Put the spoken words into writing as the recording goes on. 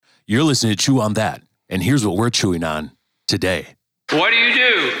You're listening to Chew on That, and here's what we're chewing on today. What do you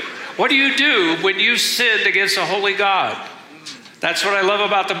do? What do you do when you've sinned against a holy God? That's what I love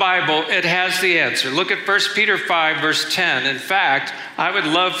about the Bible. It has the answer. Look at 1 Peter 5, verse 10. In fact, I would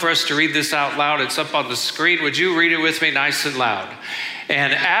love for us to read this out loud. It's up on the screen. Would you read it with me nice and loud?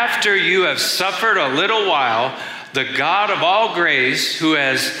 And after you have suffered a little while, the God of all grace, who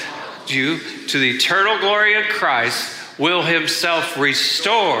has you to the eternal glory in Christ, will himself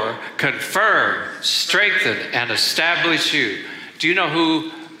restore, confirm, strengthen, and establish you. Do you know who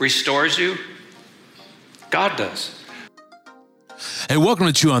restores you? God does. Hey, welcome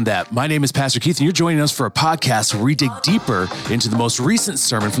to Chew on That. My name is Pastor Keith, and you're joining us for a podcast where we dig deeper into the most recent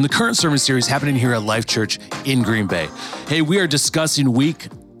sermon from the current sermon series happening here at Life Church in Green Bay. Hey, we are discussing week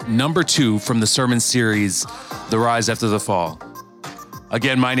number 2 from the sermon series, The Rise After the Fall.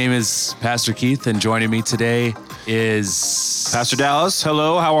 Again, my name is Pastor Keith, and joining me today is Pastor Dallas.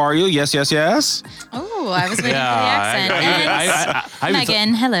 Hello, how are you? Yes. Oh, I was waiting for the accent. And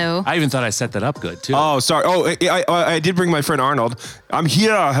Megan, hello. I even thought I set that up good, too. Oh, sorry. Oh, I did bring my friend Arnold. I'm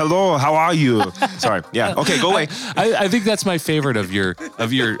here. Hello, how are you? Sorry. Yeah. Okay, go away. I think that's my favorite of your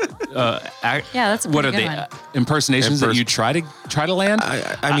Yeah, that's a what pretty are good they one. Impersonations that you try to land.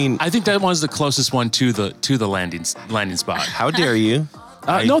 I mean, I think that one's the closest one to the landing spot. how dare you?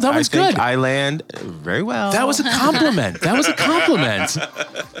 No, that was I think good. I land very well. That was a compliment.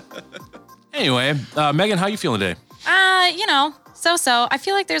 Anyway, Megan, how you feeling today? So. I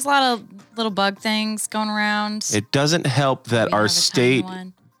feel like there's a lot of little bug things going around. It doesn't help that We our have a tiny state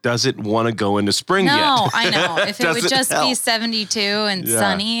one. doesn't want to go into spring yet. No, I know. If it would Doesn't just be help. 72 and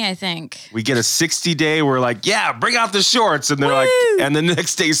sunny, I think. We get a 60-day, we're like, yeah, bring out the shorts. And they're like, and the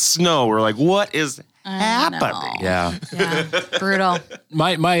next day snow. We're like, what is happening? Yeah. Yeah, brutal.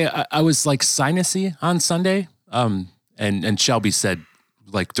 I was like sinusy on Sunday. And Shelby said,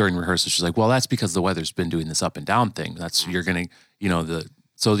 like during rehearsal, she's like, well, that's because the weather's been doing this up and down thing. That's you're gonna,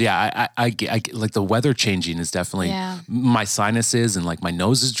 So yeah, I get like the weather changing is definitely my sinuses, and like my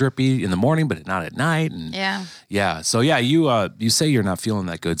nose is drippy in the morning, but not at night. And yeah. So yeah, you say you're not feeling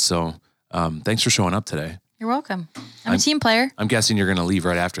that good. So thanks for showing up today. You're welcome. I'm a team player. I'm guessing you're gonna leave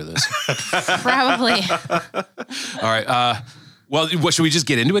right after this. Probably. All right. Well, should we just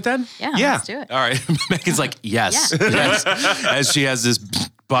get into it then? Yeah. Let's do it. All right. Megan's like, yes. As she has this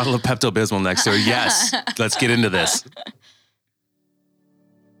bottle of Pepto-Bismol next to her. Yes. Let's get into this.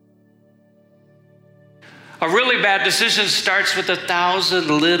 A really bad decision starts with 1,000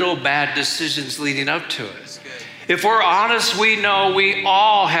 little bad decisions leading up to it. If we're honest, we know we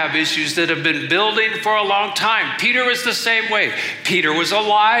all have issues that have been building for a long time. Peter was the same way. Peter was a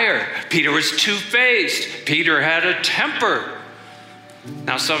liar. Peter was two-faced. Peter had a temper.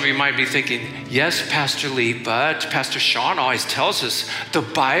 Now, some of you might be thinking, yes, Pastor Lee, but Pastor Sean always tells us, the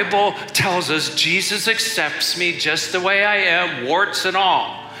Bible tells us Jesus accepts me just the way I am, warts and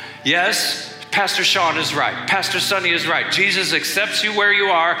all. Yes, Pastor Sean is right. Pastor Sonny is right. Jesus accepts you where you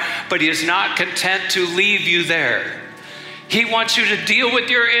are, but he is not content to leave you there. He wants you to deal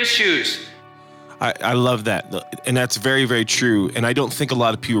with your issues. I love that. And that's very, very true. And I don't think a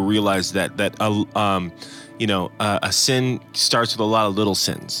lot of people realize that a sin starts with a lot of little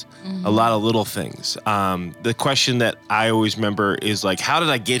sins, a lot of little things. The question that I always remember is like, how did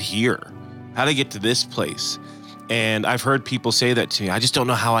I get here? How did I get to this place? And I've heard people say that to me. I just don't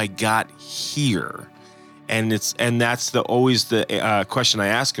know how I got here. And that's always the question I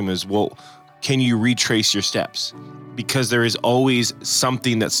ask them is, well, can you retrace your steps? Because there is always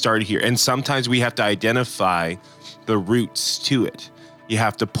something that started here. And sometimes we have to identify the roots to it. You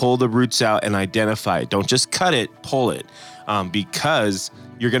have to pull the roots out and identify it. Don't just cut it, pull it. Because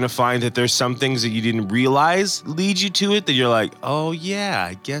you're going to find that there's some things that you didn't realize lead you to it that you're like, oh yeah,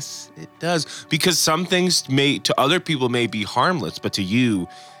 I guess it does. Because some things to other people may be harmless, but to you,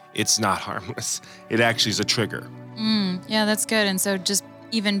 it's not harmless. It actually is a trigger. Yeah, that's good. And so just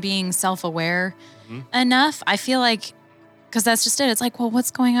even being self-aware enough, I feel like, because that's just it. It's like, well,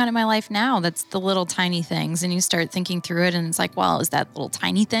 what's going on in my life now? That's the little tiny things. And you start thinking through it and it's like, well, is that little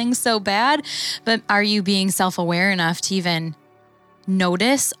tiny thing so bad? But are you being self-aware enough to even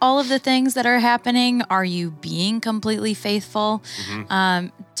notice all of the things that are happening? Are you being completely faithful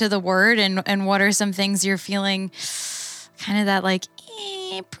to the word? And what are some things you're feeling kind of that like,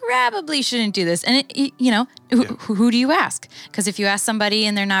 probably shouldn't do this. And, who do you ask? Because if you ask somebody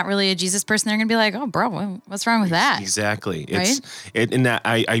and they're not really a Jesus person, they're going to be like, oh, bro, what's wrong with that? Exactly. Right?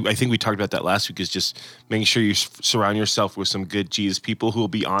 I think we talked about that last week, is just making sure you surround yourself with some good Jesus people who will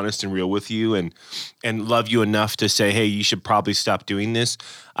be honest and real with you and love you enough to say, hey, you should probably stop doing this.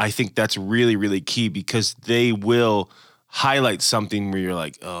 I think that's really, really key, because they will highlight something where you're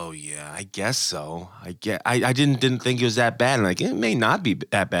like, oh yeah, I guess so. I didn't think it was that bad. And like, it may not be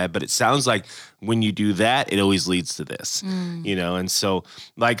that bad, but it sounds like when you do that, it always leads to this, you know? And so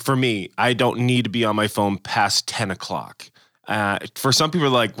like for me, I don't need to be on my phone past 10 o'clock. For some people,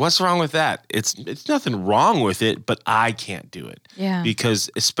 like, what's wrong with that? It's nothing wrong with it, but I can't do it. Yeah. Because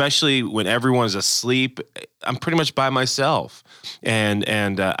especially when everyone's asleep, I'm pretty much by myself, and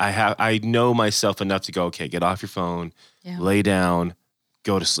I know myself enough to go, okay, get off your phone, lay down,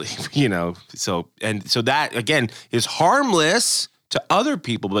 go to sleep. You know, so that again is harmless to other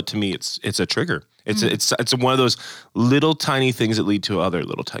people, but to me, it's a trigger. It's one of those little tiny things that lead to other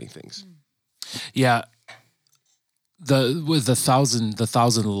little tiny things. Yeah. With the thousand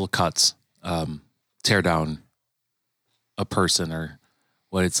little cuts, tear down a person, or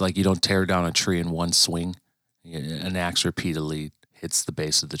what it's like. You don't tear down a tree in one swing. An axe repeatedly hits the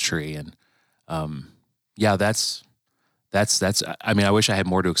base of the tree, and that's. I mean, I wish I had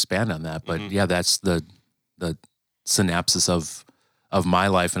more to expand on that, but yeah, that's the synopsis of my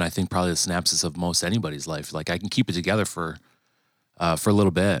life, and I think probably the synopsis of most anybody's life. Like I can keep it together for a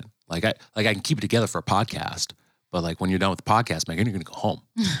little bit. Like I can keep it together for a podcast. But like when you're done with the podcast, man, you're going to go home,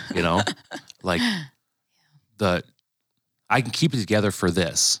 you know, like I can keep it together for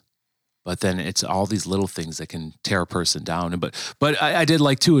this, but then it's all these little things that can tear a person down. But I did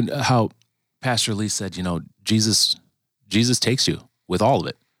like too, how Pastor Lee said, you know, Jesus takes you with all of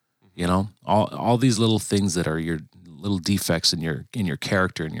it, you know, all these little things that are your little defects in your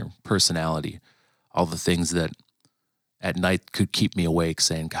character and your personality, all the things that at night could keep me awake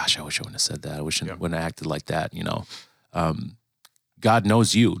saying, gosh, I wish I wouldn't have said that. I wish I wouldn't have acted like that. You know, God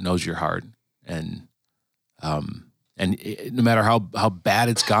knows your heart. And no matter how bad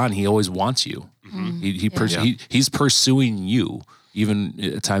it's gone, he always wants you. Mm-hmm. He's pursuing you, even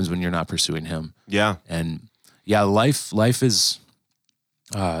at times when you're not pursuing him. Yeah. And yeah, life is,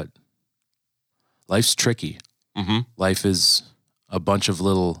 life's tricky. Mm-hmm. Life is a bunch of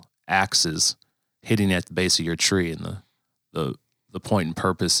little axes hitting at the base of your tree, and the point and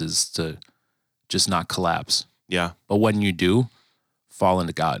purpose is to just not collapse. Yeah. But when you do, fall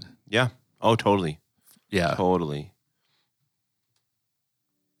into God. Yeah. Oh, totally. Yeah. Totally.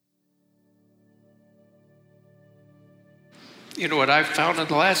 You know what I've found in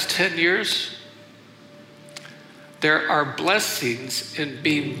the last 10 years? There are blessings in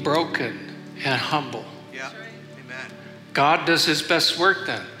being broken and humble. Yeah. Amen. God does his best work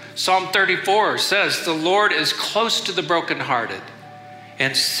then. Psalm 34 says, the Lord is close to the brokenhearted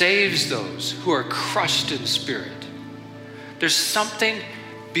and saves those who are crushed in spirit. There's something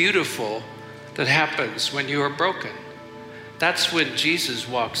beautiful that happens when you are broken. That's when Jesus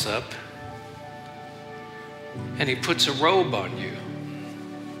walks up and he puts a robe on you.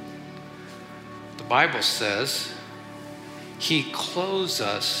 The Bible says he clothes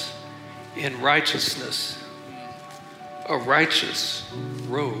us in righteousness. A righteous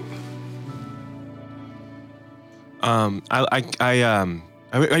robe. We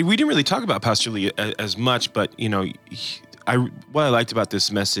didn't really talk about Pastor Lee as much, but you know, what I liked about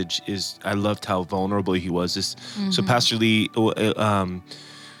this message is I loved how vulnerable he was. So Pastor Lee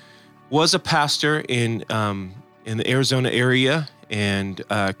was a pastor in the Arizona area, and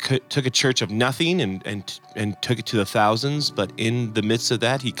took a church of nothing and took it to the thousands. But in the midst of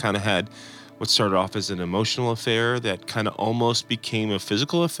that, he kind of had what started off as an emotional affair that kind of almost became a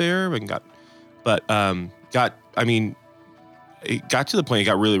physical affair, and it got to the point it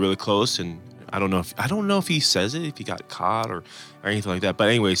got really, really close. And I don't know if he says it, if he got caught or anything like that. But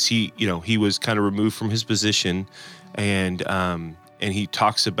anyways, he was kind of removed from his position, and he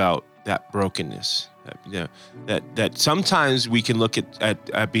talks about that brokenness. That sometimes we can look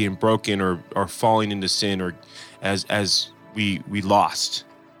at being broken or falling into sin or as we lost.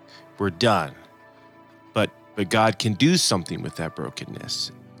 We're done. But God can do something with that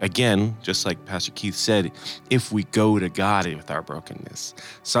brokenness. Again, just like Pastor Keith said, if we go to God with our brokenness.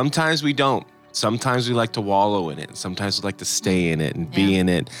 Sometimes we don't. Sometimes we like to wallow in it. Sometimes we like to stay in it and be in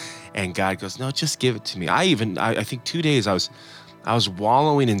it. And God goes, no, just give it to me. I think 2 days I was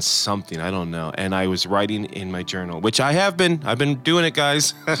wallowing in something, I don't know, and I was writing in my journal, which I've been doing it,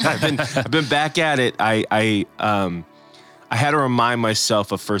 guys. I've been back at it. I had to remind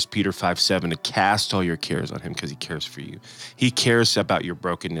myself of 1 Peter 5:7 to cast all your cares on him because he cares for you. He cares about your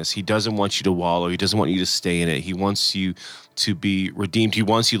brokenness. He doesn't want you to wallow. He doesn't want you to stay in it. He wants you to be redeemed. He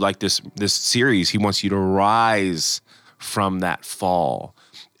wants you, like this series, he wants you to rise from that fall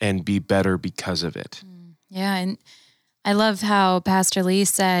and be better because of it. Yeah, and I love how Pastor Lee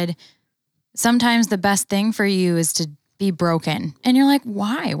said, sometimes the best thing for you is to be broken. And you're like,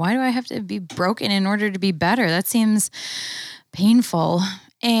 why? Why do I have to be broken in order to be better? That seems painful.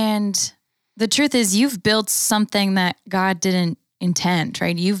 And the truth is you've built something that God didn't intend,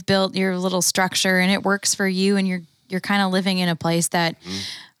 right? You've built your little structure and it works for you, and you're kind of living in a place that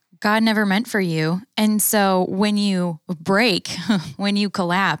God never meant for you. And so when you break, when you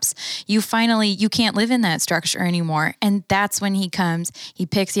collapse, you can't live in that structure anymore. And that's when he comes, he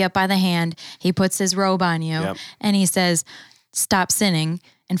picks you up by the hand, he puts his robe on you, and he says, stop sinning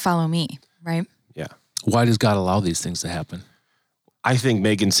and follow me, right? Yeah. Why does God allow these things to happen? I think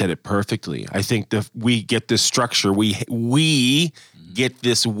Megan said it perfectly. I think we get this structure, we get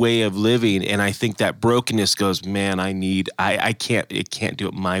this way of living, and I think that brokenness goes, man, I can't do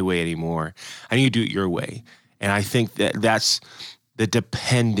it my way anymore. I need to do it your way. And I think that's the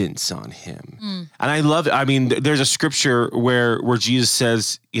dependence on him. And I love it. I mean, there's a scripture where Jesus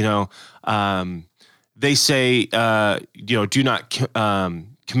says, they say, do not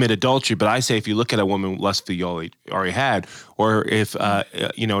commit adultery, but I say if you look at a woman lustfully you already had, or if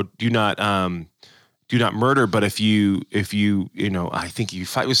do not murder, but if you I think you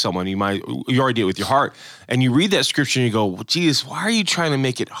fight with someone, you already did it with your heart, and you read that scripture and you go, well, Jesus, why are you trying to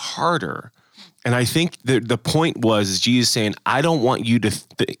make it harder? And I think the point was Jesus saying, I don't want you to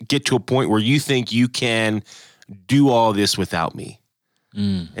get to a point where you think you can do all this without me.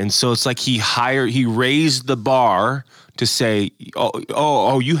 And so it's like he raised the bar to say,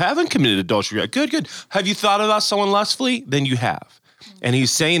 oh, you haven't committed adultery yet. Good. Have you thought about someone lustfully? Then you have. And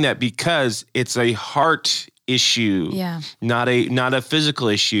he's saying that because it's a heart issue, not a physical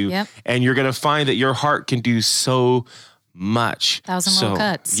issue. Yep. And you're going to find that your heart can do so much. 1,000 little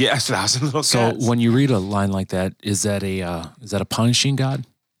cuts. Yes, 1,000 little cuts. So when you read a line like that, is that a punishing God?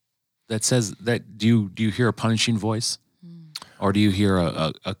 That says that do you hear a punishing voice? Or do you hear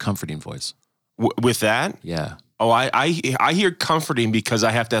a comforting voice? With that? Yeah. Oh, I hear comforting because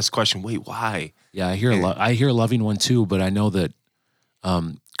I have to ask the question, wait, why? Yeah, I hear a loving one too, but I know that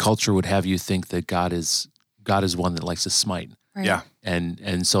culture would have you think that God is one that likes to smite. Right. Yeah.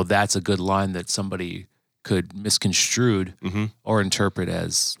 And so that's a good line that somebody could misconstrued or interpret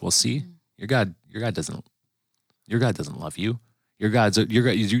as, well, see, your God doesn't love you.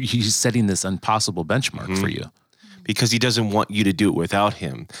 He's setting this impossible benchmark for you. Because he doesn't want you to do it without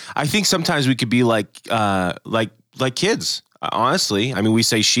him. I think sometimes we could be like kids. Honestly, I mean, we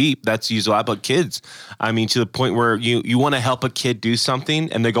say sheep. That's used a lot about kids. I mean, to the point where you want to help a kid do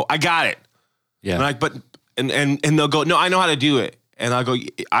something, and they go, "I got it." Yeah. And but they'll go, "No, I know how to do it." And I'll go,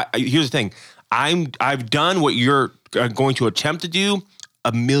 "Here's the thing. I've done what you're going to attempt to do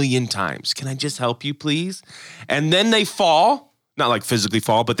 1,000,000 times. Can I just help you, please?" And then they fall, not like physically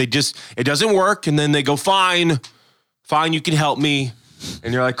fall, but it doesn't work, and then they go, "Fine, you can help me."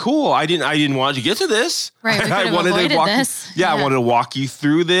 And you're like, cool. I didn't want you to get to this. Right. We could have avoided this. Yeah, I wanted to walk you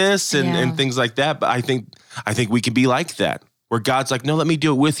through this and things like that. But I think we can be like that, where God's like, no, let me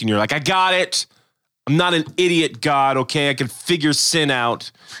do it with you. And you're like, I got it. I'm not an idiot, God. Okay, I can figure sin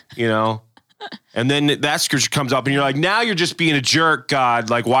out, And then that scripture comes up and you're like, now you're just being a jerk, God.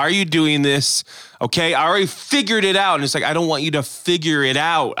 Like, why are you doing this? Okay, I already figured it out. And it's like, I don't want you to figure it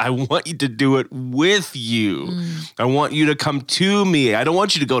out. I want you to do it with you. I want you to come to me. I don't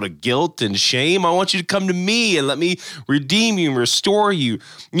want you to go to guilt and shame. I want you to come to me and let me redeem you and restore you.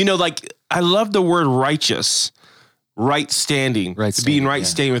 I love the word righteous. Right standing, being right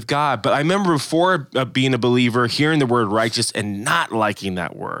standing with God. But I remember before being a believer, hearing the word righteous and not liking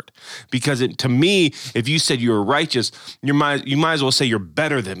that word, because to me, if you said you were righteous, you might as well say you're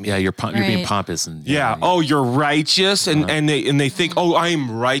better than me. Yeah, you're being pompous and Oh, you're righteous, and they think, oh,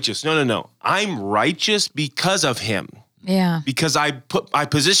 I'm righteous. No, I'm righteous because of Him. Yeah, because I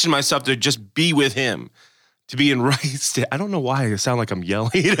position myself to just be with Him. To be in right state. I don't know why I sound like I'm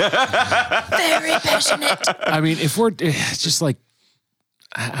yelling. Very passionate. I mean, if we're just like,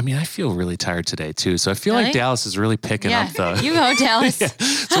 I feel really tired today too. So I feel like Dallas is really picking up the. You go, Dallas.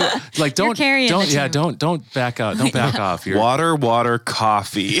 So like, don't back out. Don't back off. Water,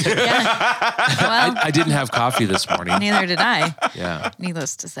 coffee. Well, I didn't have coffee this morning. Neither did I. Yeah.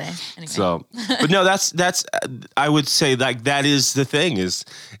 Needless to say. Anyway. So, but no, that's. I would say like that is the thing is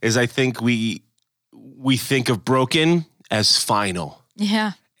I think we think of broken as final.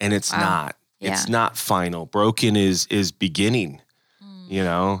 Yeah. And it's not. Yeah. It's not final. Broken is beginning.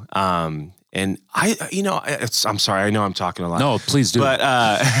 And I'm sorry, I know I'm talking a lot. No, please do. But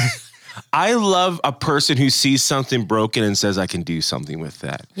I love a person who sees something broken and says, I can do something with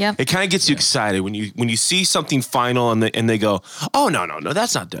that. Yep. It kind of gets you excited when you see something final and they go, oh, no,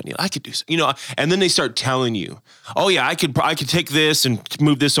 that's not done yet. I could do something, and then they start telling you, oh yeah, I could take this and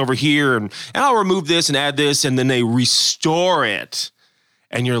move this over here and I'll remove this and add this. And then they restore it.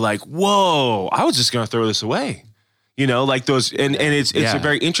 And you're like, whoa, I was just going to throw this away. Like those, and it's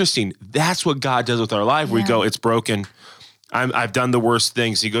very interesting. That's what God does with our life. We go, it's broken. I've done the worst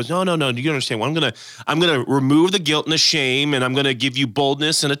things. He goes, no. Do you understand? Well, I'm gonna remove the guilt and the shame, and I'm gonna give you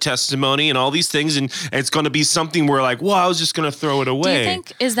boldness and a testimony and all these things, and it's gonna be something where like, well, I was just gonna throw it away. Do you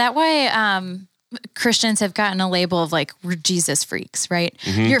think is that why Christians have gotten a label of like we're Jesus freaks, right?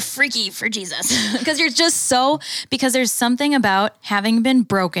 Mm-hmm. You're freaky for Jesus because you're just because there's something about having been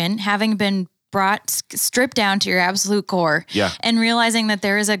broken, having been stripped down to your absolute core, and realizing that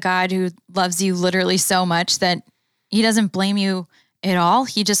there is a God who loves you literally so much that he doesn't blame you at all.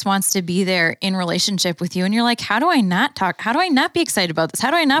 He just wants to be there in relationship with you. And you're like, how do I not talk? How do I not be excited about this?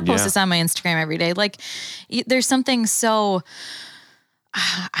 How do I not post this on my Instagram every day? Like there's something so,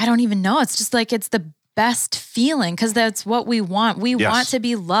 I don't even know. It's just like, it's the best feeling because that's what we want. We want to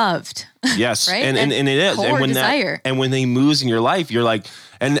be loved. Yes. Right? And it is. And when desire. And when they moves in your life, you're like,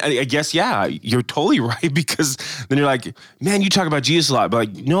 and I guess, you're totally right because then you're like, man, you talk about Jesus a lot, but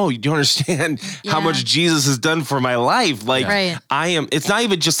like, no, you don't understand how much Jesus has done for my life. Like it's not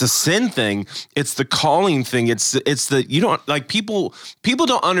even just a sin thing. It's the calling thing. It's the, you don't like people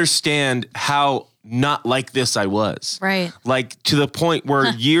don't understand how not like this I was. Right. Like to the point where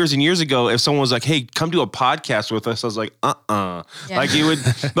years and years ago, if someone was like, hey, come do a podcast with us, I was like, Yeah. Like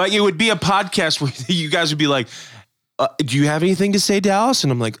it would be a podcast where you guys would be like, do you have anything to say, Dallas?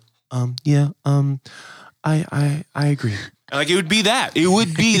 And I'm like, I agree. Like it would be that. It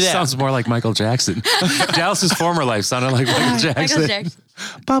would be that. Sounds more like Michael Jackson. Dallas's former life sounded like Michael Jackson.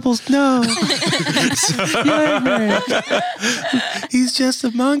 Bubbles, no. He's just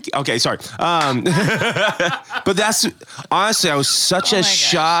a monkey. Okay, sorry. But that's honestly, I was such a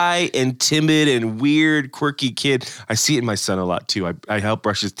shy and timid and weird, quirky kid. I see it in my son a lot too. I help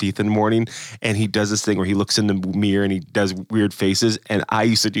brush his teeth in the morning, and he does this thing where he looks in the mirror and he does weird faces. And I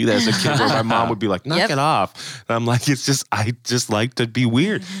used to do that as a kid, where my mom would be like, "Knock it off," and I'm like, I just like to be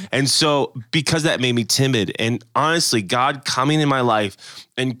weird. And so because that made me timid, and honestly, God coming in my life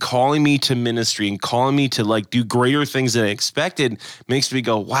and calling me to ministry and calling me to like do greater things than I expected makes me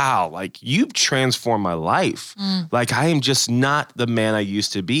go, wow, like you've transformed my life. Like I am just not the man I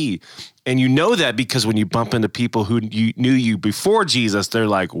used to be. And you know that because when you bump into people who knew you before Jesus, they're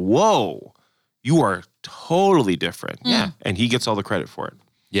like, whoa, you are totally different. Yeah. And he gets all the credit for it.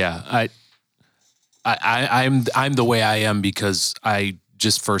 Yeah. I'm the way I am because I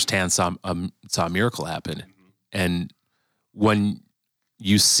just firsthand saw a miracle happen. And when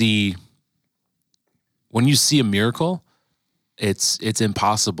you see a miracle, it's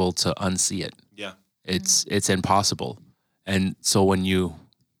impossible to unsee it. Yeah. It's impossible. And so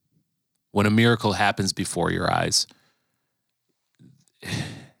when a miracle happens before your eyes,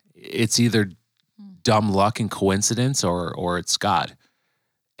 it's either dumb luck and coincidence or it's God.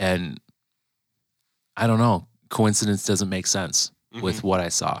 And I don't know, coincidence doesn't make sense with what I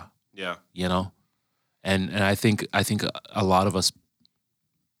saw. Yeah. And I think a lot of us,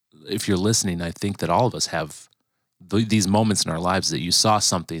 if you're listening, I think that all of us have these moments in our lives that you saw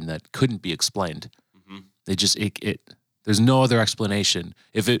something that couldn't be explained. They just, there's no other explanation.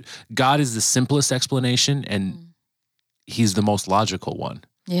 God is the simplest explanation and he's the most logical one.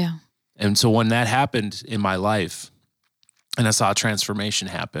 Yeah. And so when that happened in my life and I saw a transformation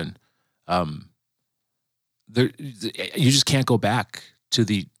happen, you just can't go back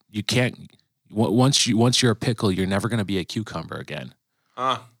to once you're a pickle, you're never going to be a cucumber again.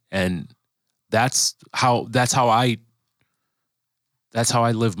 And that's how I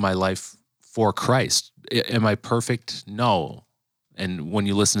live my life for Christ. Am I perfect? No. And when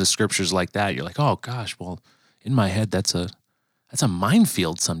you listen to scriptures like that, you're like, oh gosh, well, in my head, that's a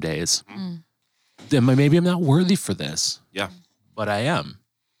minefield some days. Maybe I'm not worthy for this. Yeah. But I am.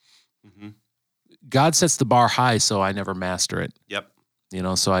 God sets the bar high, so I never master it. Yep.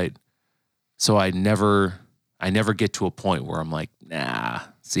 So I never get to a point where I'm like, nah,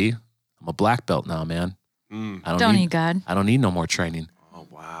 see, I'm a black belt now, man. I don't need God. I don't need no more training. Oh,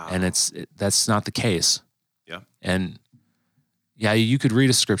 wow. And that's not the case. Yeah. And yeah, you could read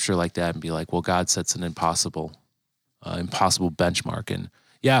a scripture like that and be like, well, God sets an impossible benchmark. And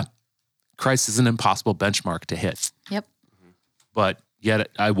yeah, Christ is an impossible benchmark to hit. Yep. But yet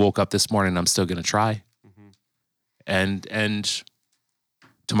I woke up this morning and I'm still going to try. And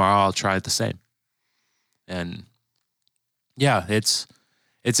tomorrow I'll try it the same. And yeah, it's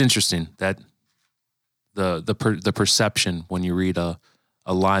it's interesting that the perception when you read a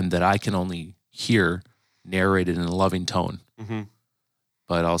line that I can only hear narrated in a loving tone,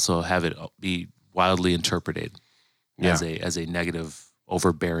 but also have it be wildly interpreted as a negative,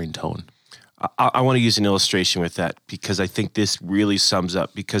 overbearing tone. I want to use an illustration with that because I think this really sums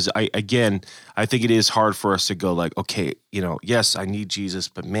up, because I think it is hard for us to go like, okay, yes, I need Jesus,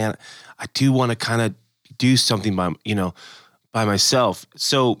 but man, I do want to kind of do something by myself.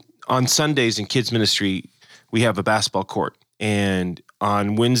 So on Sundays in kids ministry, we have a basketball court, and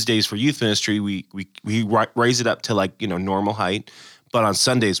on Wednesdays for youth ministry, we raise it up to like, normal height, but on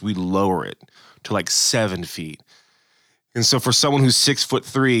Sundays we lower it to like 7 feet. And so for someone who's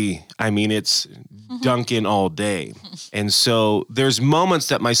 6'3", I mean, it's dunking all day. And so there's moments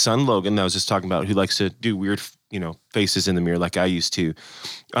that my son Logan, that I was just talking about, who likes to do weird, faces in the mirror like I used to,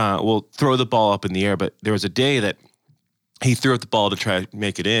 will throw the ball up in the air. But there was a day that he threw up the ball to try to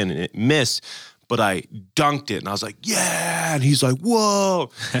make it in, and it missed, but I dunked it. And I was like, yeah. And he's like,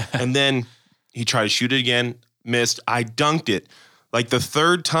 whoa. And then he tried to shoot it again, missed. I dunked it. Like the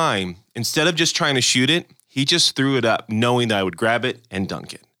third time, instead of just trying to shoot it, he just threw it up knowing that I would grab it and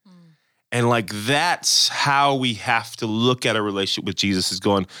dunk it. And like, that's how we have to look at a relationship with Jesus, is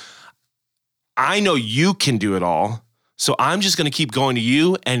going, I know you can do it all, so I'm just going to keep going to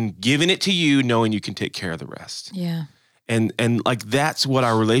you and giving it to you, knowing you can take care of the rest. Yeah. And like, that's what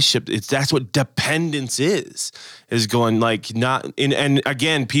our relationship is. That's what dependence is going like, not in, and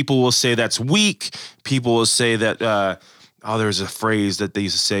again, people will say that's weak. People will say that, there's a phrase that they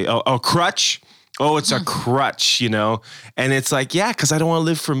used to say, crutch. Oh, it's a crutch, and it's like, yeah, because I don't want to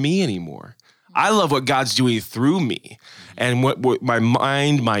live for me anymore. I love what God's doing through me, and what my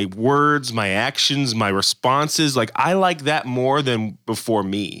mind, my words, my actions, my responses, like I like that more than before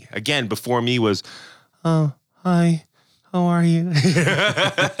me. Again, before me was, oh, hi, how are you?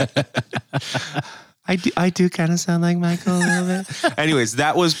 I do kind of sound like Michael a little bit. Anyways,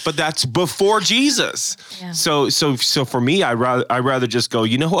 that's before Jesus. Yeah. So for me, I rather just go,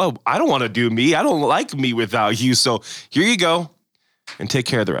 what? I don't want to do me. I don't like me without you. So here you go, and take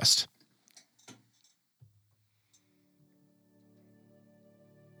care of the rest.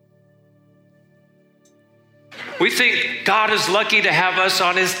 We think God is lucky to have us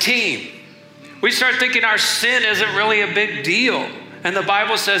on his team. We start thinking our sin isn't really a big deal. And the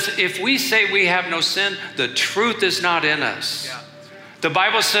Bible says, if we say we have no sin, the truth is not in us. Yeah. The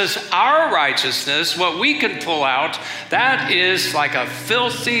Bible says our righteousness, what we can pull out, that is like a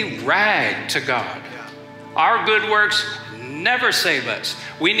filthy rag to God. Yeah. Our good works never save us.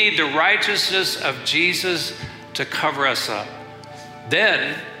 We need the righteousness of Jesus to cover us up.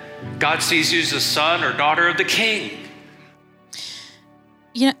 Then God sees you as the son or daughter of the King.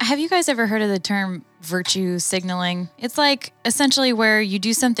 Have you guys ever heard of the term virtue signaling? It's like essentially where you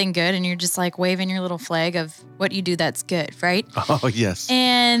do something good and you're just like waving your little flag of what you do that's good, right? Oh, yes.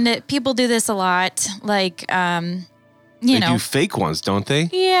 And people do this a lot. Like, they do fake ones, don't they?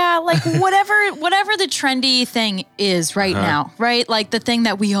 Yeah, like whatever the trendy thing is right now, right? Like the thing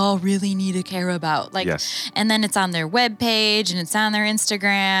that we all really need to care about. Like, yes. And then it's on their webpage and it's on their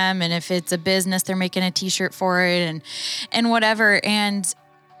Instagram, and if it's a business, they're making a T-shirt for it and whatever. And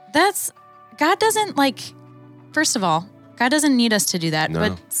God doesn't first of all, God doesn't need us to do that. No.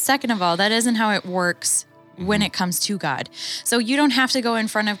 But second of all, that isn't how it works when it comes to God. So you don't have to go in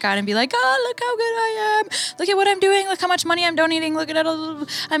front of God and be like, oh, look how good I am. Look at what I'm doing. Look how much money I'm donating. Look at it.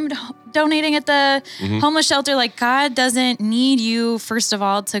 I'm donating at the homeless shelter. Like, God doesn't need you, first of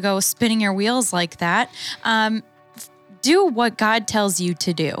all, to go spinning your wheels like that. Do what God tells you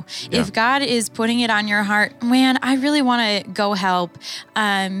to do. Yeah. If God is putting it on your heart, man, I really want to go help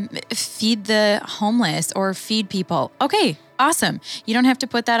feed the homeless or feed people. Okay, awesome. You don't have to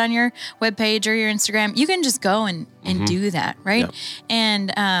put that on your webpage or your Instagram. You can just go and do that, right? Yeah.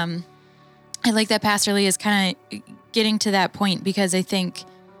 And I like that Pastor Lee is kind of getting to that point, because I think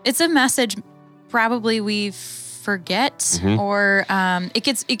it's a message probably we forget, or it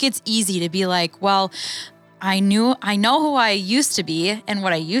gets easy to be like, well, I know who I used to be and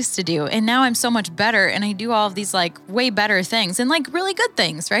what I used to do, and now I'm so much better, and I do all of these like way better things and like really good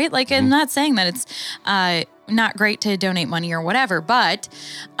things, right? Like, I'm not saying that it's not great to donate money or whatever, but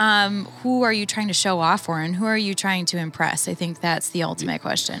who are you trying to show off for, and who are you trying to impress? I think that's the ultimate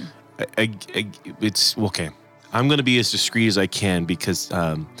question. It's okay. I'm going to be as discreet as I can, because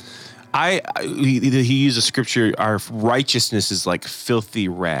he used a scripture. Our righteousness is like filthy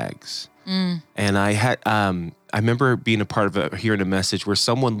rags. And I remember being a part of hearing a message where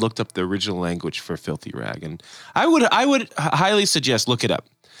someone looked up the original language for filthy rag, and I would highly suggest look it up.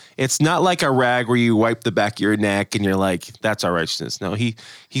 It's not like a rag where you wipe the back of your neck and you're like, that's our righteousness. No,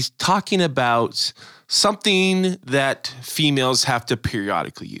 he's talking about something that females have to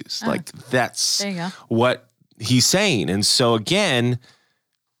periodically use. Like that's There you go. what he's saying. And so again,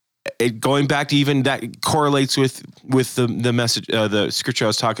 going back to even that correlates with the message, the scripture I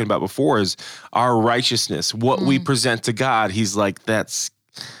was talking about before is our righteousness, what we present to God. He's like, that's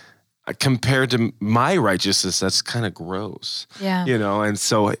compared to my righteousness, that's kind of gross. Yeah. You know, and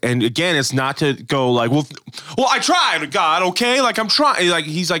so, and again, it's not to go like, well, I tried, God, okay? Like I'm trying, like,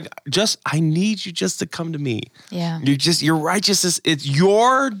 he's like, I need you just to come to me. Yeah. Your righteousness, it's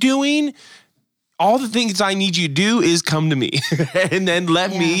your doing. All the things I need you to do is come to me and then let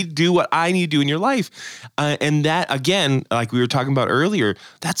me do what I need to do in your life. And that, again, like we were talking about earlier,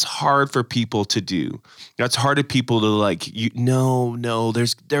 that's hard for people to do. That's hard for people to like, no,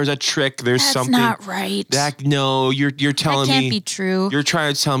 there's a trick. There's That's something. not right. You're telling me. That can't be true. You're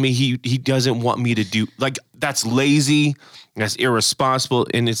trying to tell me he doesn't want me to do, like, that's lazy. That's irresponsible.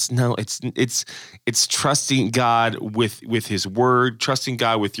 And it's trusting God with his word, trusting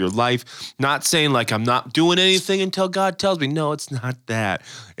God with your life, not saying like, I'm not doing anything until God tells me. No, it's not that.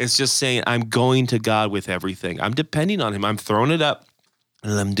 It's just saying I'm going to God with everything. I'm depending on him. I'm throwing it up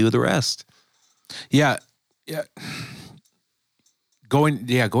and let him do the rest. Yeah. Going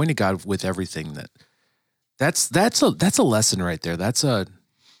to God with everything that's a lesson right there. That's a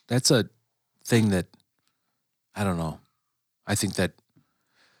thing that, I don't know. I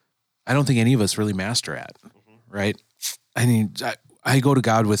don't think any of us really master at, right? I mean, I go to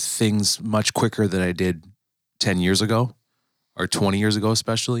God with things much quicker than I did 10 years ago or 20 years ago,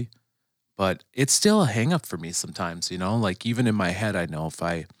 especially. But it's still a hang up for me sometimes, you know, like even in my head, I know if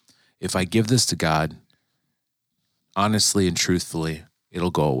I give this to God, honestly and truthfully,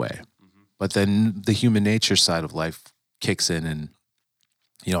 it'll go away. But then the human nature side of life kicks in and,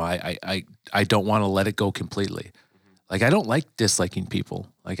 you know, I don't want to let it go completely. Like, I don't like disliking people.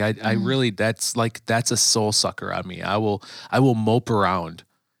 Like, I really, that's a soul sucker on me. I will mope around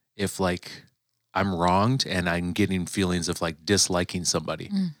if like I'm wronged and I'm getting feelings of like disliking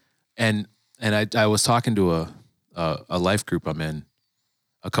somebody. And I was talking to a life group I'm in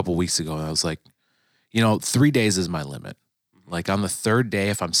a couple weeks ago, and I was like, you know, 3 days is my limit. Like on the third day,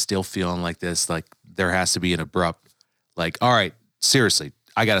 if I'm still feeling like this, like there has to be an abrupt, like, all right, seriously,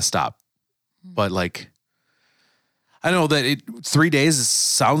 I got to stop. But like, I know that 3 days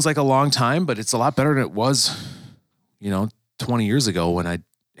sounds like a long time, but it's a lot better than it was, you know, 20 years ago when I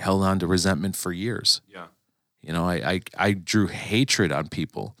held on to resentment for years. Yeah. You know, I drew hatred on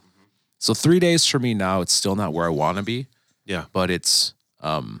people. So 3 days for me now, it's still not where I want to be. Yeah. But it's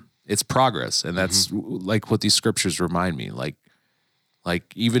progress. And that's like what these scriptures remind me. Like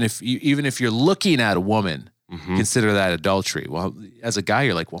even if you're looking at a woman, consider that adultery. Well, as a guy,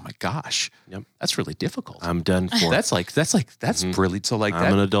 you're like, well, my gosh, that's really difficult. I'm done for. That's really, so like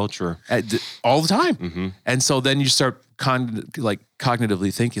I'm an adulterer all the time. And so then you start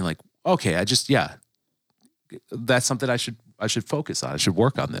cognitively thinking like, okay, that's something I should focus on. I should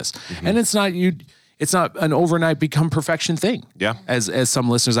work on this. And it's not an overnight become perfection thing. Yeah. As some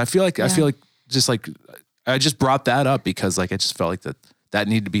listeners, I feel like just like, I just brought that up because like, I just felt like that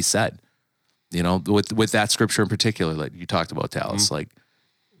needed to be said. You know, with that scripture in particular, like you talked about, Dallas, like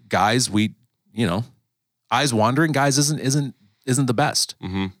guys, eyes wandering guys isn't the best.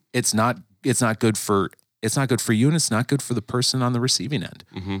 It's not good for you, and it's not good for the person on the receiving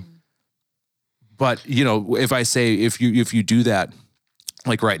end. But you know, if I say, if you do that,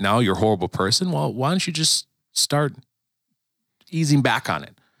 like right now, you're a horrible person. Well, why don't you just start easing back on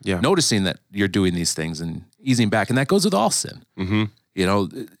it? Yeah. Noticing that you're doing these things and easing back. And that goes with all sin. You know,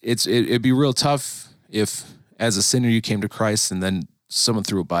 it'd be real tough if as a sinner you came to Christ and then someone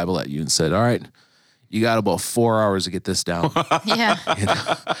threw a Bible at you and said, all right, you got about 4 hours to get this down. Yeah.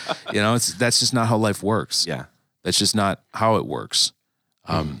 You know, that's just not how life works. Yeah. That's just not how it works.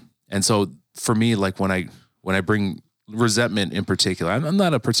 And so for me, like when I bring resentment in particular, I'm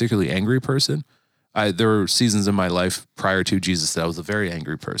not a particularly angry person. There were seasons in my life prior to Jesus that I was a very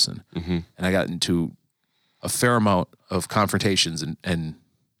angry person. And I got into a fair amount of confrontations and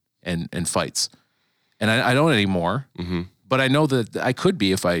fights. And I don't anymore, but I know that I could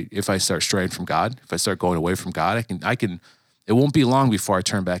be if I start straying from God, if I start going away from God, I can, it won't be long before I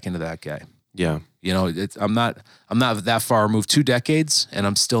turn back into that guy. Yeah. You know, I'm not that far removed, 2 decades, and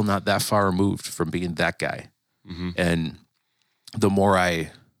I'm still not that far removed from being that guy. And the more I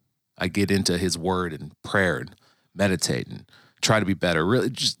get into his word and prayer and meditate and try to be better, really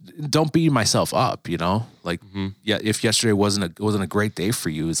just don't beat myself up, you know, like, yeah, if yesterday wasn't a great day for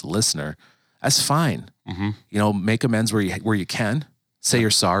you as a listener, that's fine. You know, make amends where you can, say your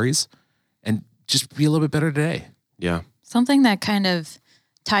sorries, and just be a little bit better today. Yeah. Something that kind of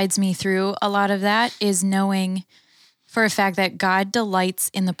tides me through a lot of that is knowing for a fact that God delights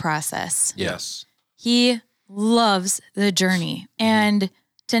in the process. Yes. He loves the journey, and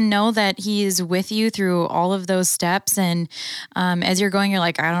to know that he is with you through all of those steps. And as you're going, you're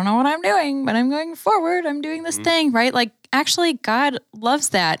like, I don't know what I'm doing, but I'm going forward. I'm doing this thing, right? Like, actually, God loves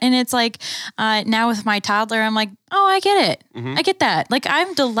that. And it's like, now with my toddler, I'm like, oh, I get it. I get that. Like,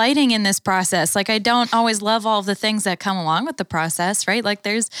 I'm delighting in this process. Like, I don't always love all of the things that come along with the process, right? Like,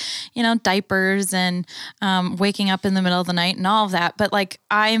 there's, diapers and waking up in the middle of the night and all of that. But like,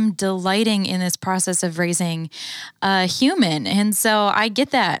 I'm delighting in this process of raising a human. And so I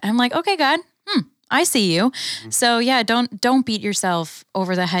get that. I'm like, okay, God, I see you. So yeah, don't beat yourself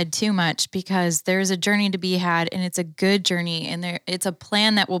over the head too much, because there's a journey to be had, and it's a good journey, and it's a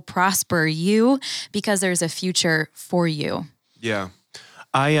plan that will prosper you because there's a future for you. Yeah.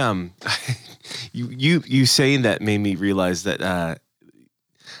 You saying that made me realize that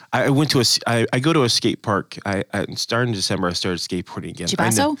I went to I go to a skate park. I started in December. I started skateboarding again.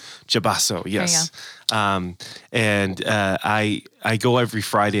 Jabasso, yes. And I go every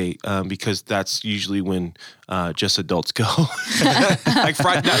Friday because that's usually when just adults go. like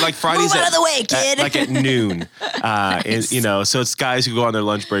Fridays. Move out of the way, kid. At noon. Nice. And, so it's guys who go on their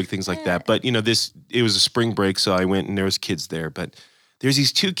lunch break, things like that. But it was a spring break, so I went and there was kids there. But there's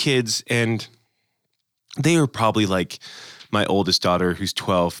these two kids, and they are probably like my oldest daughter, who's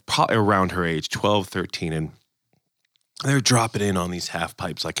 12, probably around her age, 12, 13, and they're dropping in on these half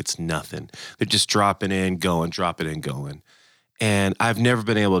pipes like it's nothing. They're just dropping in, going, dropping in, going. And I've never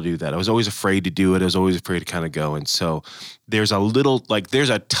been able to do that. I was always afraid to do it. I was always afraid to kind of go. And so there's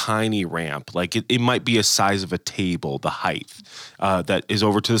a tiny ramp. Like it might be a size of a table, the height that is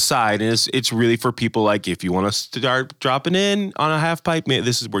over to the side. And it's really for people like, if you want to start dropping in on a half pipe,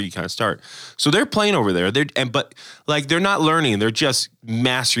 this is where you kind of start. So they're playing over there. But they're not learning. They're just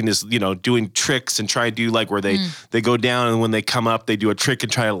mastering this, doing tricks and trying to do like where they go down, and when they come up, they do a trick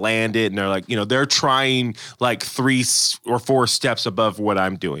and try to land it. And they're like, they're trying like 3 or 4 steps above what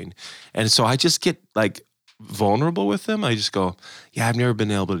I'm doing. And so I just get like vulnerable with them. I just go, yeah, I've never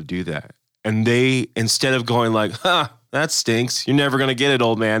been able to do that. And they, instead of going like, that stinks, you're never going to get it,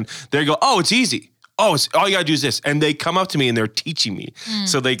 old man, they go, oh, it's easy. Oh, all you got to do is this. And they come up to me and they're teaching me.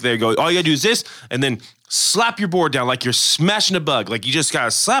 So they go, all you got to do is this. And then slap your board down like you're smashing a bug. Like you just got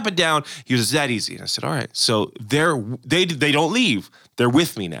to slap it down. He was that easy. And I said, all right. So they don't leave. They're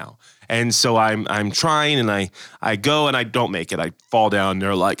with me now. And so I'm trying, and I go and I don't make it. I fall down. And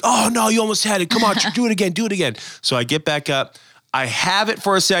they're like, oh no, you almost had it. Come on, do it again. So I get back up. I have it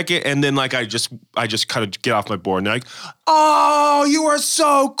for a second, and then like I just kind of get off my board, and they're like, oh, you are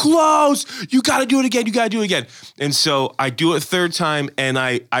so close. You got to do it again. And so I do it a third time, and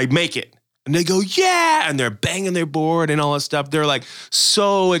I make it. And they go, yeah, and they're banging their board and all that stuff. They're like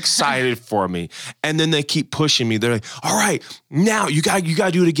so excited for me. And then they keep pushing me. They're like, all right, now you got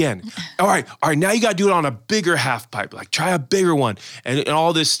to do it again. All right, now you got to do it on a bigger half pipe. Like try a bigger one and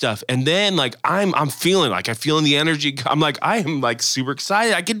all this stuff. And then like I'm feeling the energy. I'm like, I am like super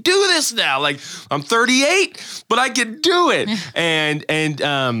excited. I can do this now. Like I'm 38, but I can do it. And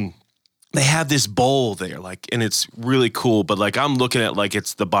they have this bowl there, like, and it's really cool, but like I'm looking at like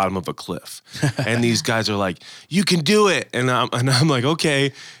it's the bottom of a cliff. And these guys are like, you can do it. And I'm like,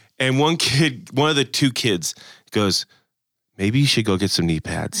 okay. And one of the 2 kids goes, maybe you should go get some knee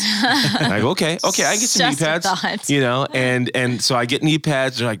pads. And I go, okay, I get some knee pads. And so I get knee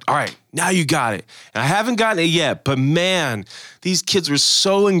pads. They're like, all right, now you got it. And I haven't gotten it yet, but man, these kids were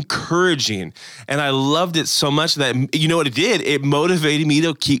so encouraging. And I loved it so much that, you know what it did? It motivated me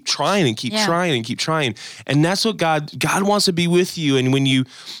to keep trying and keep trying and keep trying. And that's what God wants to be with you. And when you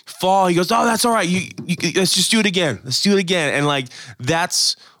fall, he goes, oh, that's all right. You let's just do it again. Let's do it again. And like,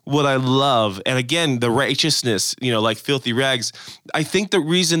 that's what I love. And again, the righteousness, like filthy rags. I think the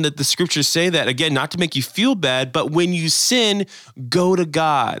reason that the scriptures say that, again, not to make you feel bad, but when you sin, go to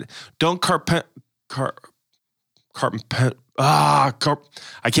God. Don't I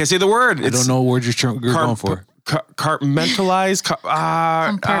can't say the word. I don't know what word you're going for. Compartmentalize.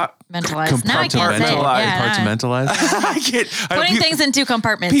 Compartmentalize. Now I can't say it. Compartmentalize. I can't. Putting things into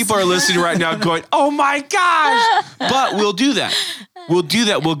compartments. People are listening right now going, oh my gosh. But we'll do that. We'll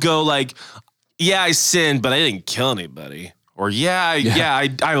go like, yeah, I sinned, but I didn't kill anybody. Or I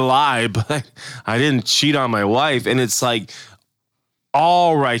lied, but I didn't cheat on my wife. And it's like,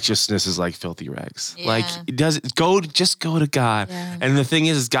 all righteousness is like filthy rags. Yeah. Like just go to God. Yeah. And the thing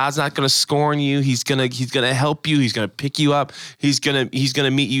is God's not going to scorn you. He's going to help you. He's going to pick you up. He's going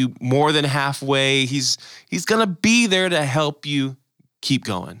to meet you more than halfway. He's going to be there to help you keep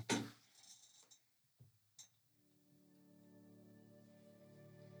going.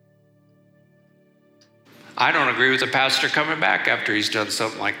 I don't agree with the pastor coming back after he's done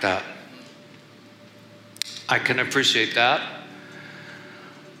something like that. I can appreciate that.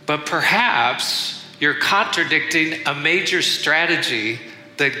 But perhaps you're contradicting a major strategy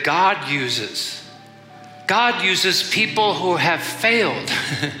that God uses. God uses people who have failed.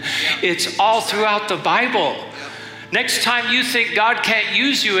 It's all throughout the Bible. Next time you think God can't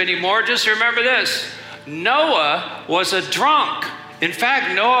use you anymore, just remember this. Noah was a drunk. In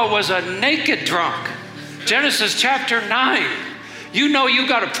fact, Noah was a naked drunk. Genesis chapter 9. You know you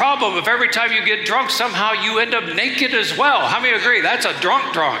got a problem if every time you get drunk, somehow you end up naked as well. How many agree? That's a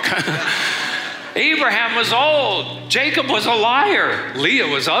drunk. Abraham was old. Jacob was a liar. Leah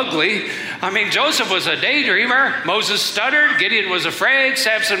was ugly. Joseph was a daydreamer. Moses stuttered. Gideon was afraid.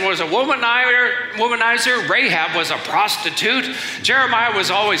 Samson was a womanizer. Rahab was a prostitute. Jeremiah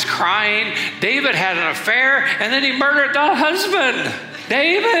was always crying. David had an affair, and then he murdered the husband.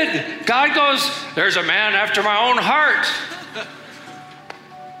 David. God goes, there's a man after my own heart.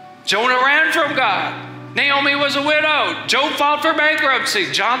 Jonah ran from God. Naomi was a widow. Job filed for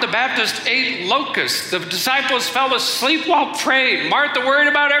bankruptcy. John the Baptist ate locusts. The disciples fell asleep while praying. Martha worried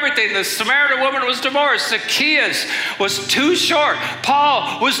about everything. The Samaritan woman was divorced. Zacchaeus was too short.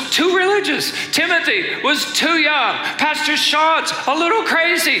 Paul was too religious. Timothy was too young. Pastor Sean's a little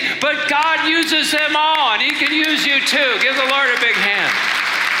crazy. But God uses them all, and he can use you too. Give the Lord a big hand.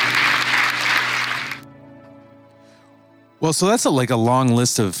 Well, so that's a long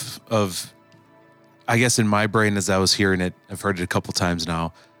list of, I guess in my brain as I was hearing it, I've heard it a couple times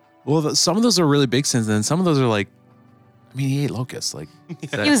now. Well, some of those are really big sins, and then some of those are like, he ate locusts. Like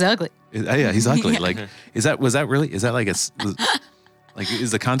He was ugly. Yeah, he's ugly. Yeah. Like, is that like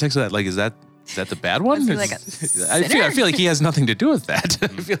is the context of that, like, is that the bad one? Was he like a I feel like he has nothing to do with that. I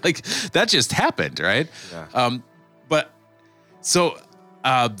feel like that just happened, right? Yeah. But so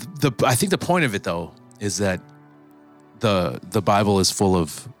I think the point of it though is that the Bible is full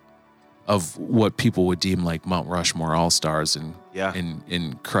of what people would deem like Mount Rushmore all-stars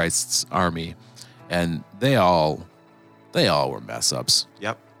in Christ's army, and they all were mess ups.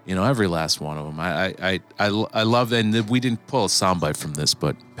 Yep. Every last one of them. I love, and we didn't pull a soundbite from this,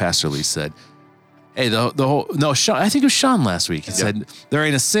 but Pastor Lee said, "Hey, Sean, I think it was Sean last week. He said there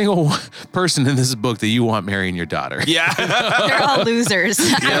ain't a single person in this book that you want marrying your daughter." Yeah. They're all losers.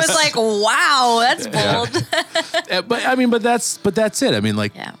 I was like, wow, that's bold. But that's it.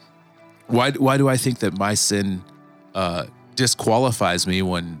 Yeah. Why do I think that my sin disqualifies me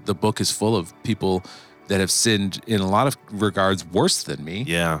when the book is full of people that have sinned in a lot of regards worse than me?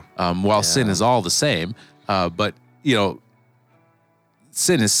 Yeah. While sin is all the same, but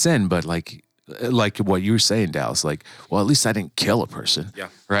sin is sin. But like what you were saying, Dallas, like, well, at least I didn't kill a person. Yeah.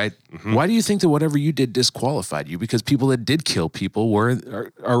 Right. Mm-hmm. Why do you think that whatever you did disqualified you? Because people that did kill people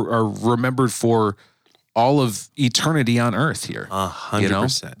are remembered for all of eternity on earth here.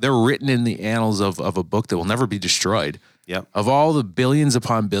 100%. They're written in the annals of a book that will never be destroyed. Yep. Of all the billions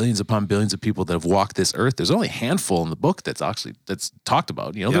upon billions upon billions of people that have walked this earth, there's only a handful in the book that's talked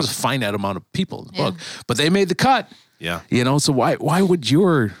about. There's a finite amount of people in the book, but they made the cut. Yeah. So why would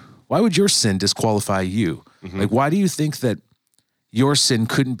your sin disqualify you? Mm-hmm. Like, why do you think that your sin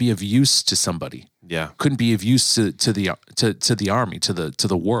couldn't be of use to somebody? Yeah. Couldn't be of use to the army, to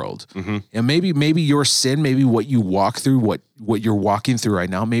the world. Mm-hmm. And maybe your sin, maybe what you walk through, what you're walking through right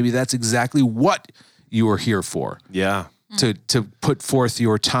now, maybe that's exactly what you are here for. Yeah. To put forth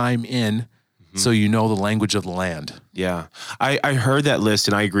your time in, so you know the language of the land. Yeah. I heard that list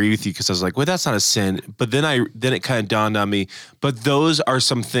and I agree with you because I was like, well, that's not a sin. But then it kind of dawned on me, but those are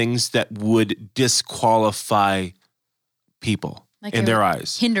some things that would disqualify people Like in their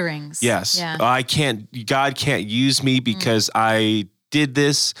eyes. Hinderings. Yes. Yeah. God can't use me because I did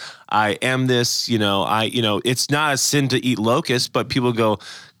this. I am this, it's not a sin to eat locusts, but people go,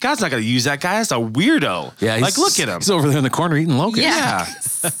 God's not going to use that guy. That's a weirdo. Yeah. Like, look at him. He's over there in the corner eating locusts. Yeah.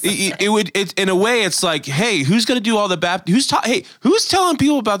 It in a way, it's like, hey, who's going to do all the baptism? Who's telling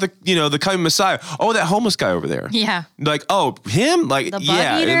people about the coming Messiah? Oh, that homeless guy over there. Yeah. Like, oh, him? Like, The bug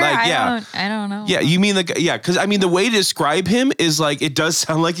yeah. eater? Like, yeah. I don't know. Yeah, you mean because the way to describe him is like, it does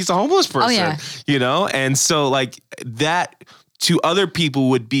sound like he's a homeless person, and so like that to other people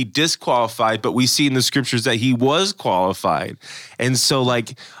would be disqualified, but we see in the scriptures that he was qualified. And so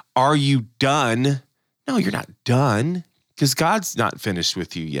like, are you done? No, you're not done because God's not finished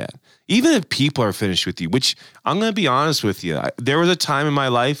with you yet. Even if people are finished with you, which I'm going to be honest with you, there was a time in my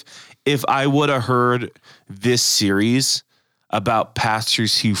life, if I would have heard this series about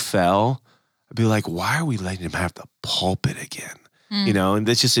pastors who fell, I'd be like, why are we letting him have the pulpit again? you know, and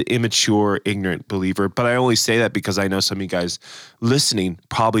that's just an immature, ignorant believer. But I only say that because I know some of you guys listening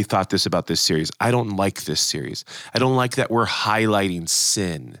probably thought this about this series. I don't like this series. I don't like that we're highlighting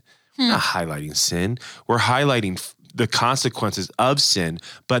sin. Not highlighting sin. We're highlighting the consequences of sin,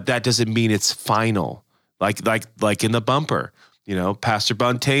 but that doesn't mean it's final. Like in the bumper, you know, Pastor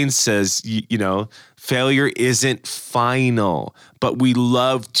Bontaine says, you know, failure isn't final, but we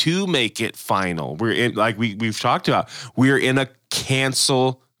love to make it final. We're in, like we've talked about, we're in a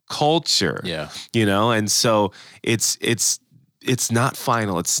cancel culture, you know, and so it's not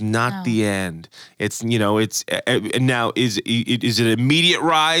final. It's not the end. It's, you know, it's now is it immediate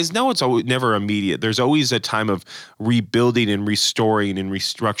rise? No, it's always never immediate. There's always a time of rebuilding and restoring and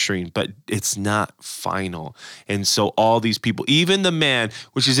restructuring, but it's not final. And so all these people, even the man,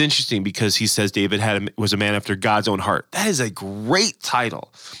 which is interesting because he says David was a man after God's own heart. That is a great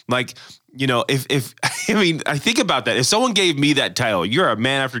title. Like, you know, if I mean, I think about that. If someone gave me that title, you're a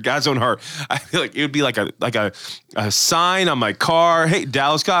man after God's own heart, I feel like it would be like a sign on my car. Hey,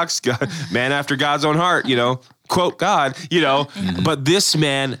 Dallas Cox, man after God's own heart, you know, quote God, you know. But this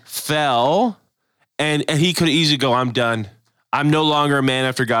man fell, and he could easily go, I'm done. I'm no longer a man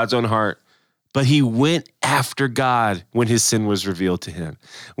after God's own heart. But he went after God when his sin was revealed to him.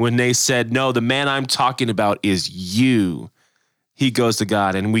 When they said, no, the man I'm talking about is you. He goes to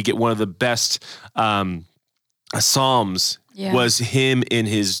God, and we get one of the best Psalms was him in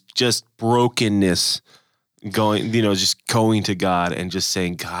his just brokenness, going to God and just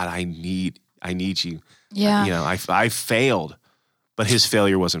saying, God, I need you. Yeah. You know, I failed, but his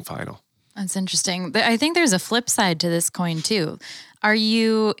failure wasn't final. That's interesting. I think there's a flip side to this coin too. Are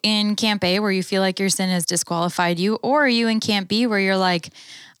you in Camp A where you feel like your sin has disqualified you, or are you in Camp B where you're like,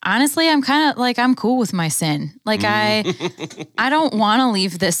 honestly, I'm kind of like, I'm cool with my sin. Like I don't want to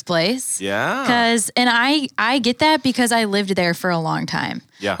leave this place. Yeah. And I get that because I lived there for a long time.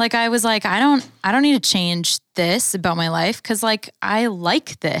 Yeah. Like I was like, I don't need to change this about my life because like I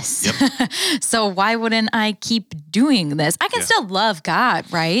like this. Yep. So why wouldn't I keep doing this? I can still love God,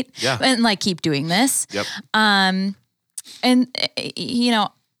 right? Yeah. And like keep doing this. Yep. And you know,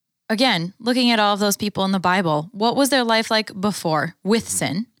 again, looking at all of those people in the Bible, what was their life like before with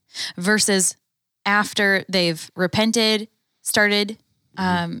sin versus after they've repented, started,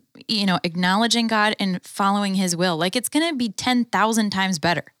 you know, acknowledging God and following his will? Like it's going to be 10,000 times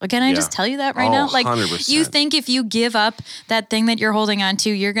better. Like, can I just tell you that right now? Like 100%. You think if you give up that thing that you're holding on to,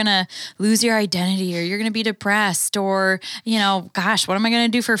 you're going to lose your identity or you're going to be depressed or, you know, gosh, what am I going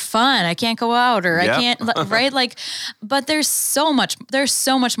to do for fun? I can't go out or I can't, right? Like, but there's so much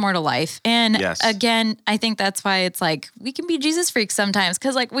more to life. And again, I think that's why it's like, we can be Jesus freaks sometimes.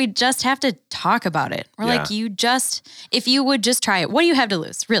 Cause like, we just have to talk about it. We're like, if you would just try it, what do you have to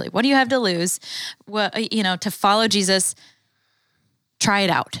lose? Really? What do you have to lose? Well, you know, to follow Jesus, try it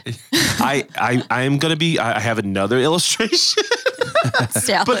out. I am going to be, I have another illustration.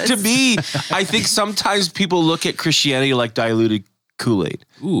 But to me, I think sometimes people look at Christianity like diluted Kool-Aid.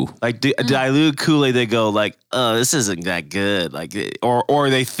 Ooh. Like diluted Kool-Aid, they go like, oh, this isn't that good. Like, or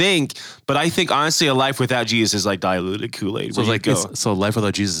they think, but I think honestly a life without Jesus is like diluted Kool-Aid. So like, so life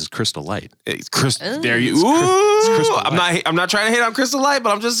without Jesus is Crystal Light. It's there you, ooh, I'm not trying to hate on Crystal Light,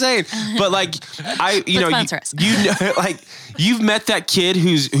 but I'm just saying, but like, you know, like you've met that kid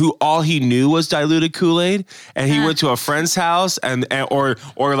who all he knew was diluted Kool-Aid, and he went to a friend's house or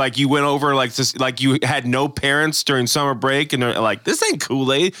like you went over like this, like you had no parents during summer break and they're like, this ain't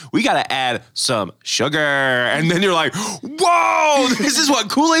Kool-Aid. We got to add some sugar. And then you're like, whoa, this is what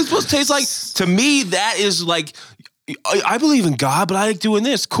Kool-Aid's supposed to taste like. To me, that is like, I believe in God, but I like doing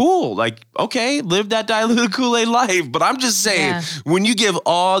this. Cool. Like, okay, live that diluted Kool-Aid life. But I'm just saying, when you give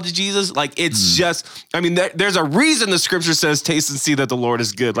all to Jesus, like it's just, I mean, there's a reason the scripture says, taste and see that the Lord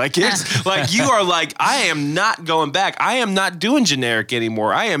is good. Like it's like, you are like, I am not going back. I am not doing generic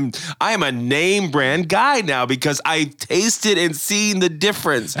anymore. I am a name brand guy now because I tasted and seen the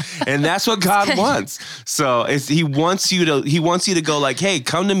difference. And that's what God wants. So he wants you to go like, hey,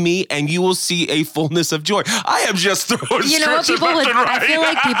 come to me and you will see a fullness of joy. I am just throwing, you know what people would, I feel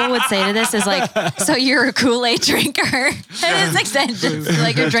like people would say to this is like, so you're a Kool-Aid drinker. That is extended.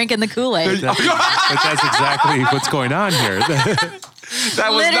 Like you're drinking the Kool-Aid. That's exactly what's going on here.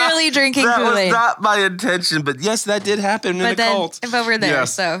 That was literally drinking Kool-Aid. That was not my intention, but yes, that did happen in the cult. But we're there,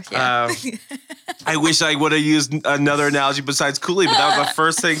 so yeah. I wish I would have used another analogy besides Kool-Aid, but that was the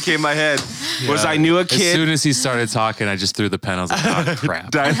first thing that came in my head. Was I knew a kid. As soon as he started talking, I just threw the pen. I was like, oh,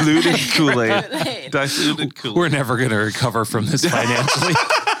 crap. Diluted Kool-Aid. Diluted Kool-Aid. We're never going to recover from this financially.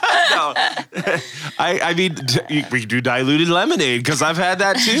 No, I mean, we do diluted lemonade because I've had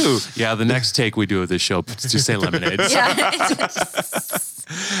that too. Yeah, the next take we do of this show, just say lemonade.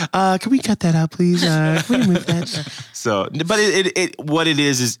 Can we cut that out, please? Can we move that? So, but what it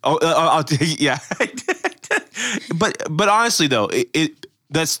is I'll yeah. But honestly though,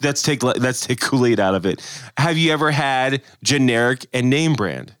 let's take Kool-Aid out of it. Have you ever had generic and name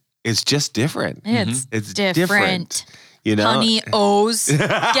brand? It's just different. It's different. You know, Honey O's, get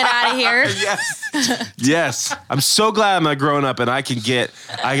out of here. Yes. I'm so glad I'm a grown up and I can get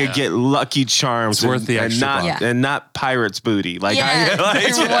Lucky Charms. It's worth the extra and not Pirates booty. Like,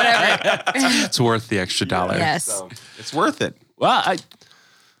 Whatever. It's worth the extra $1. Yes. So it's worth it. Well,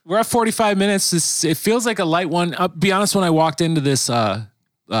 we're at 45 minutes. It feels like a light one. I'll be honest, when I walked into this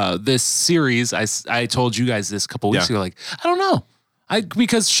this series, I told you guys this a couple weeks ago. Like, I don't know.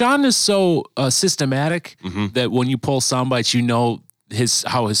 Because Sean is so systematic that when you pull sound bites, you know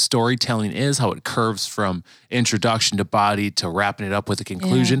how his storytelling is, how it curves from introduction to body to wrapping it up with a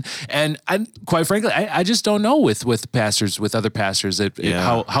conclusion. And quite frankly, I just don't know with pastors, with other pastors,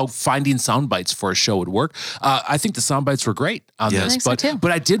 how finding sound bites for a show would work. I think the sound bites were great on this, but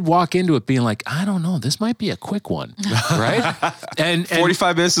I did walk into it being like, I don't know, this might be a quick one, right? And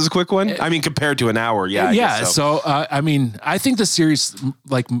 45 minutes is a quick one. I mean, compared to an hour, I guess so. I mean, I think the series,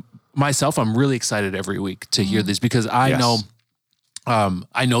 like myself, I'm really excited every week to hear these because I know.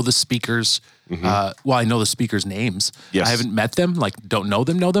 I know the speakers. I know the speakers' names. Yes. I haven't met them, like don't know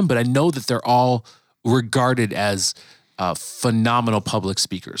them, but I know that they're all regarded as phenomenal public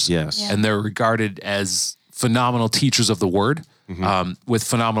speakers. Yes. And they're regarded as phenomenal teachers of the word with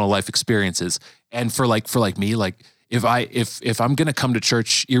phenomenal life experiences. And for me, like if I'm going to come to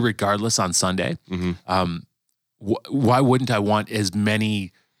church irregardless on Sunday, why wouldn't I want as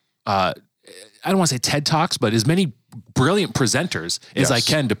many, I don't want to say TED Talks, but as many brilliant presenters as I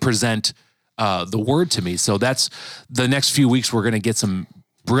can to present the word to me. So that's the next few weeks. We're going to get some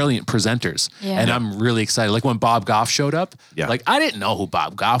brilliant presenters and I'm really excited. Like when Bob Goff showed up, like I didn't know who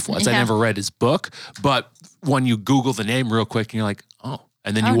Bob Goff was. I never read his book, but when you Google the name real quick and you're like, oh,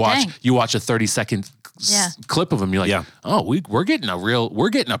 and then you watch a 30-second clip of him. You're like, oh, we're getting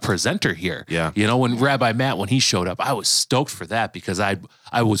a presenter here. Yeah. You know, when Rabbi Matt, when he showed up, I was stoked for that because I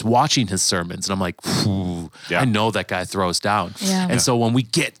was watching his sermons and I'm like, I know that guy throws down. Yeah. And so when we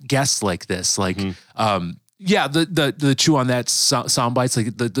get guests like this, like, the chew on that sound bites,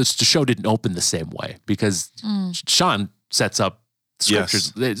 like the show didn't open the same way because Sean sets up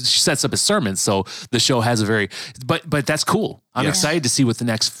scriptures. She sets up his sermons, so the show has a very. But that's cool. I'm excited to see what the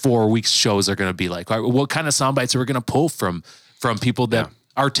next 4 weeks shows are going to be like. What kind of sound bites are we going to pull from people that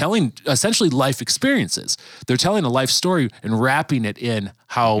are telling essentially life experiences? They're telling a life story and wrapping it in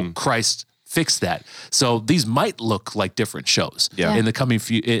how Christ fixed that. So these might look like different shows in the coming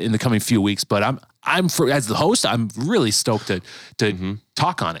few weeks. But as the host, I'm really stoked to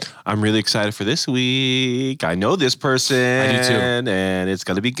talk on it. I'm really excited for this week. I know this person. I do too. And it's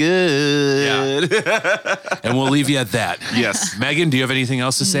going to be good. Yeah. And we'll leave you at that. Yes. Megan, do you have anything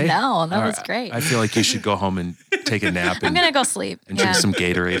else to say? No, that was great. I feel like you should go home and take a nap. I'm going to go sleep. And drink some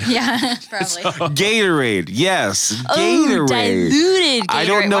Gatorade. Yeah, probably. Gatorade. Yes. Gatorade. Diluted Gatorade. I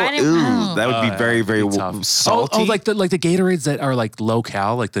don't know. That would be very, very salty. Oh, like the Gatorades that are like low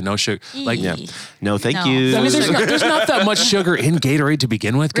cal, like the no sugar. Like, no, thank you. I mean, there's not that much sugar in Gatorade to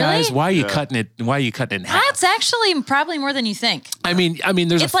begin with, guys. Really? Why are you cutting it? Why are you cutting it in half? That's actually probably more than you think. I mean,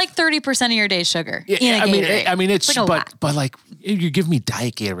 there's it's like 30% of your day's sugar. Yeah, I mean, it's like but like you give me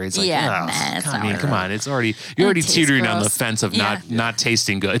Diet Gatorade. It's like, come on, it's already you're already teetering on the fence of not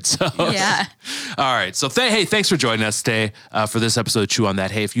tasting good. So yeah. All right. So thanks for joining us today for this episode of Chew on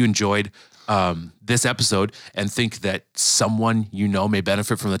That. Hey, if you enjoyed this episode and think that someone you know may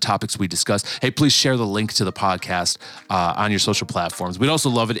benefit from the topics we discussed, hey, please share the link to the podcast on your social platforms. We'd also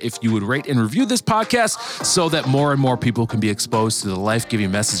love it if you would rate and review this podcast so that more and more people can be exposed to the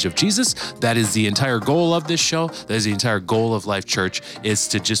life-giving message of Jesus. That is the entire goal of this show. That is the entire goal of Life Church, is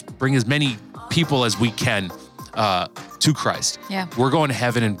to just bring as many people as we can to Christ. Yeah. We're going to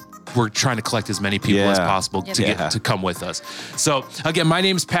heaven and we're trying to collect as many people as possible to get to come with us. So again, my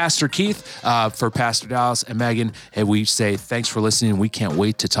name is Pastor Keith for Pastor Dallas and Megan. And we say thanks for listening. We can't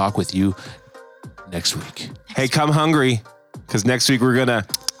wait to talk with you next week. Hey, come hungry because next week we're going to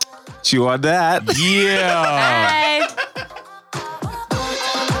chew on that. Yeah. Bye.